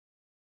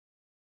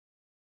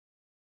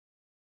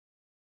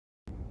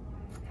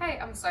Hey,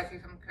 I'm Sophie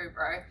from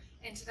Cubro,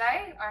 and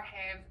today I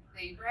have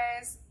the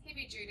RAZ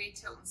Heavy Duty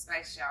Tilt and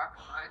Space Shower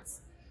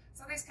Commodes.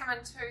 So these come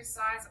in two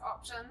size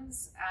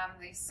options,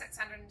 the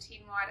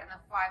 610 wide and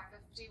the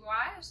 550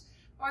 wide.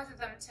 Both of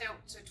them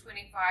tilt to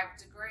 25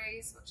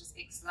 degrees, which is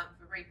excellent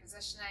for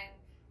repositioning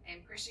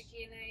and pressure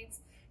care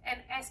needs.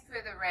 And as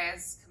per the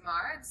RAZ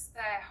commodes,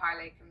 they're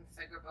highly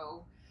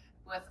configurable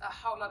with a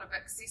whole lot of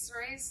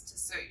accessories to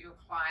suit your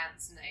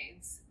client's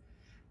needs.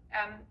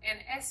 And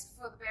as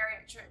for the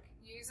bariatric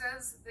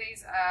users,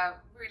 these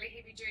are really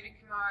heavy duty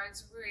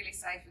commodes, really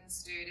safe and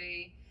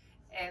sturdy,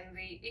 and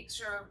the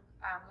extra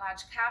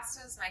large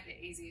casters make it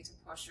easier to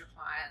push your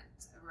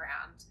client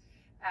around.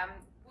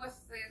 With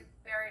the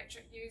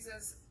bariatric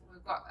users,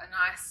 we've got a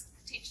nice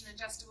tension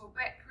adjustable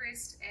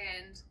backrest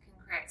and can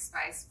create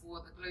space for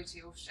the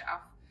gluteal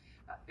shelf.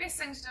 But best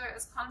thing to do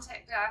is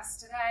contact us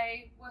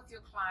today with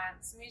your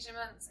client's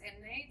measurements and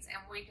needs, and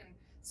we can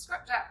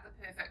script up the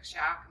perfect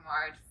shower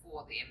commode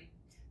for them.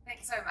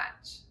 Thanks so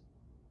much.